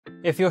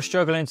If you're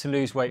struggling to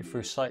lose weight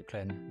through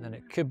cycling, then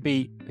it could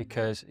be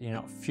because you're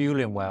not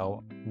fueling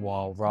well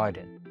while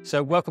riding.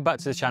 So welcome back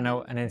to the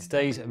channel, and in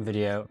today's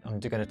video I'm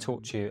going to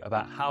talk to you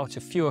about how to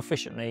fuel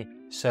efficiently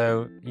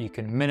so you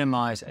can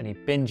minimize any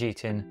binge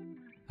eating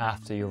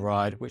after your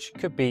ride, which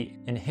could be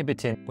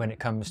inhibiting when it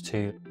comes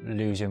to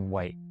losing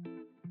weight.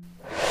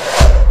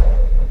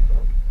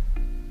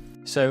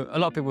 So a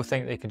lot of people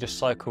think they can just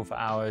cycle for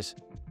hours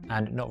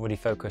and not really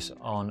focus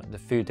on the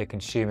food they're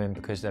consuming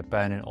because they're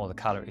burning all the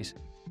calories.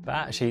 But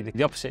actually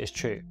the opposite is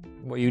true.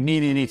 What you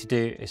really need to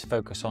do is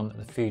focus on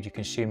the food you're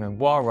consuming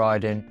while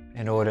riding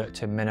in order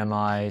to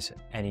minimize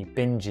any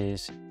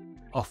binges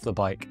off the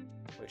bike,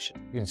 which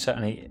can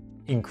certainly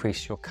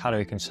increase your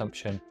calorie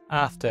consumption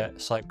after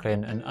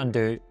cycling and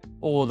undo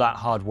all that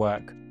hard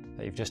work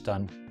that you've just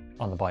done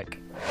on the bike.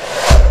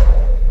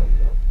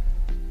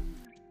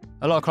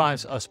 A lot of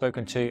clients I've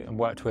spoken to and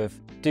worked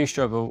with do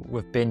struggle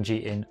with binge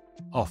eating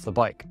off the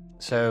bike.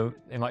 So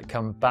they might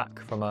come back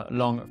from a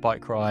long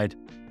bike ride,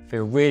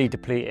 feel really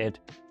depleted,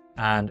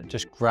 and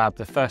just grab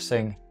the first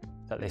thing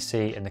that they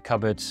see in the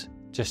cupboards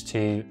just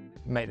to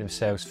make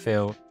themselves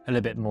feel a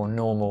little bit more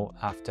normal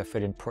after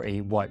feeling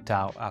pretty wiped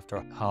out after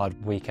a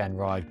hard weekend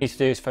ride. What you need to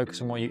do is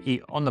focus on what you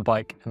eat on the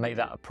bike and make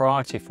that a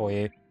priority for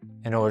you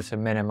in order to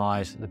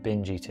minimize the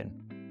binge eating.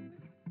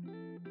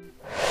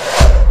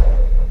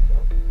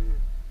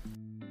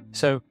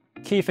 So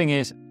key thing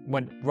is,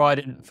 when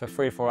riding for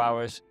 3 or 4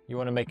 hours, you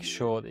want to make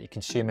sure that you're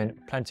consuming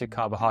plenty of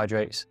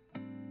carbohydrates,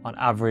 on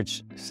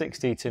average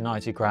 60 to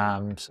 90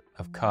 grams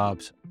of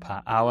carbs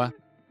per hour.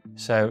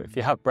 So if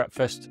you have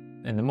breakfast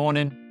in the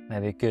morning,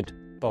 maybe a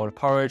good bowl of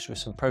porridge with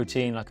some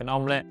protein like an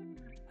omelette,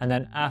 and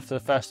then after the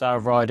first hour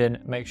of riding,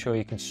 make sure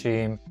you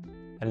consume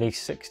at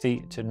least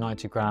 60 to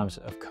 90 grams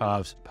of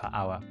carbs per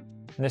hour.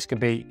 And this could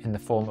be in the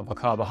form of a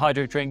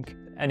carbohydrate drink,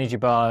 energy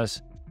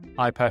bars.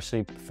 I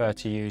personally prefer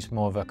to use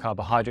more of a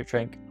carbohydrate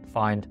drink.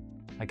 Find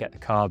I get the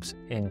carbs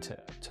into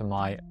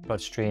my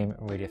bloodstream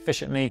really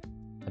efficiently.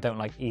 I don't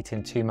like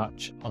eating too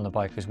much on the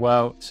bike as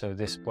well, so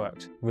this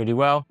works really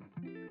well.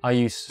 I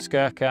use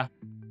Skirka,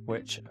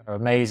 which are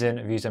amazing.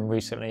 I've used them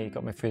recently.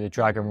 Got me through the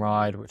Dragon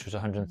ride, which was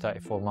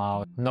 134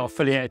 miles. I'm not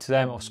affiliated to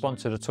them or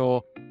sponsored at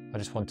all. I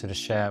just wanted to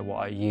share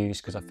what I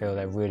use because I feel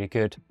they're really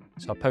good.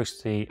 So I'll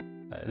post the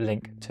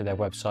link to their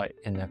website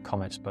in the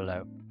comments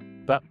below.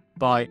 But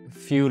by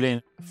fueling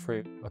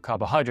through a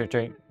carbohydrate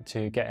drink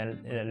to get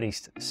in at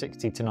least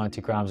 60 to 90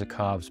 grams of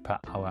carbs per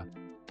hour.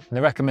 And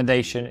the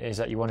recommendation is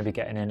that you want to be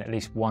getting in at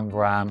least 1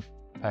 gram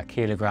per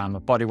kilogram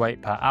of body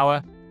weight per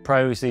hour.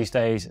 Pros these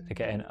days are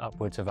getting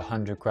upwards of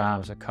 100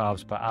 grams of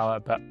carbs per hour,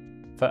 but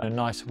for a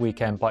nice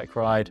weekend bike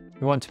ride,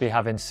 you want to be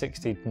having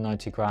 60 to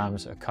 90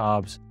 grams of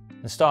carbs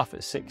and start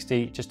at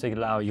 60 just to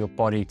allow your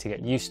body to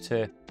get used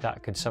to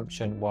that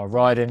consumption while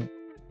riding.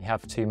 You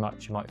have too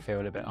much, you might feel a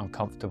little bit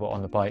uncomfortable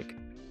on the bike,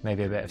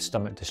 maybe a bit of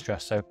stomach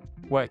distress. So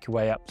work your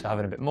way up to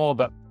having a bit more,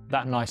 but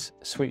that nice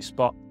sweet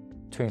spot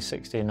between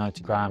 60 and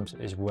 90 grams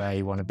is where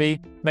you want to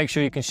be. Make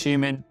sure you're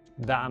consuming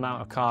that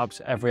amount of carbs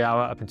every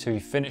hour up until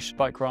you finish the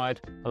bike ride.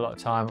 A lot of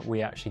time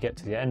we actually get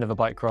to the end of a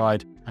bike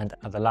ride and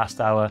at the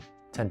last hour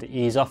tend to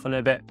ease off a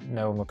little bit,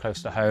 know when we're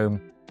close to home,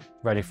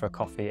 ready for a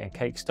coffee and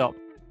cake stop.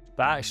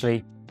 But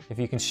actually, if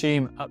you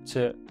consume up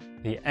to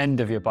the end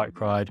of your bike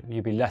ride,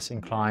 you'll be less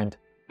inclined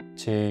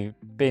to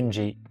binge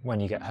eat when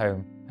you get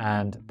home.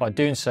 And by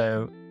doing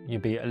so,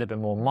 you'll be a little bit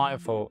more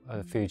mindful of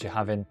the food you're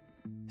having.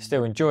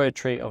 Still enjoy a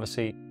treat,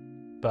 obviously,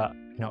 but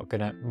you're not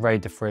going to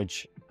raid the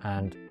fridge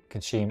and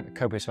consume a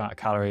copious amount of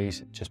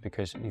calories just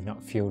because you've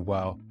not fueled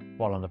well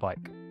while on the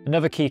bike.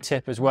 Another key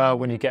tip as well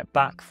when you get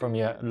back from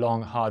your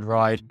long, hard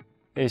ride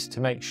is to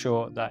make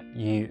sure that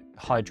you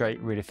hydrate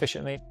really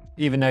efficiently.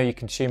 Even though you're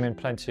consuming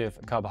plenty of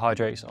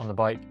carbohydrates on the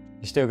bike,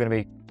 you're still going to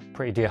be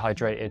pretty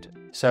dehydrated.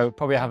 So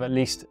probably have at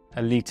least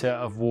a litre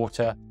of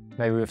water,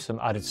 maybe with some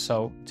added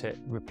salt to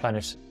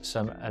replenish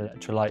some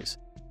electrolytes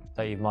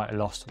that you might have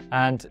lost.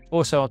 And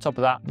also on top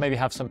of that, maybe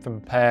have something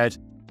prepared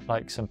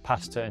like some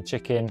pasta and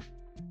chicken.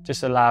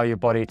 Just allow your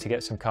body to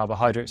get some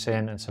carbohydrates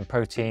in and some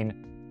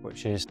protein,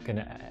 which is going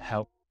to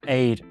help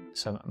aid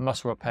some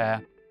muscle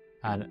repair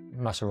and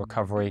muscle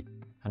recovery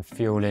and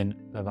fueling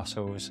the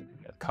muscles,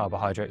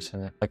 carbohydrates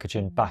and the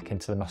glycogen back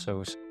into the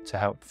muscles to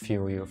help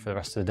fuel you for the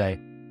rest of the day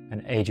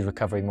and aid your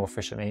recovery more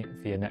efficiently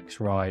for your next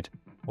ride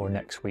or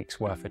next week's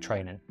worth of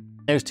training.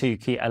 Those two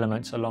key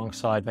elements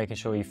alongside making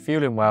sure you're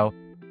fueling well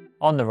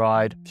on the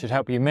ride should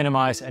help you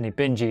minimize any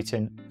binge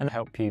eating and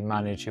help you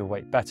manage your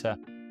weight better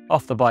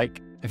off the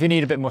bike. If you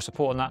need a bit more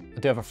support on that, I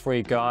do have a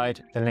free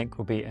guide. The link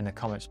will be in the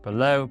comments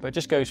below, but it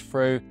just goes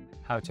through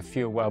how to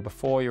fuel well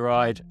before your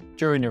ride,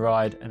 during your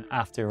ride and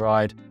after your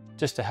ride,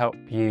 just to help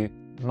you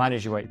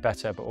manage your weight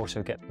better, but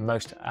also get the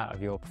most out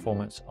of your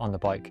performance on the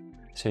bike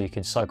so you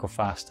can cycle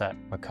faster,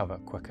 recover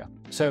quicker.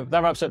 So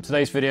that wraps up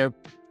today's video.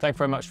 Thank you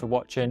very much for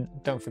watching.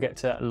 Don't forget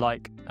to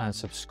like and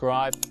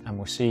subscribe, and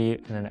we'll see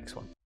you in the next one.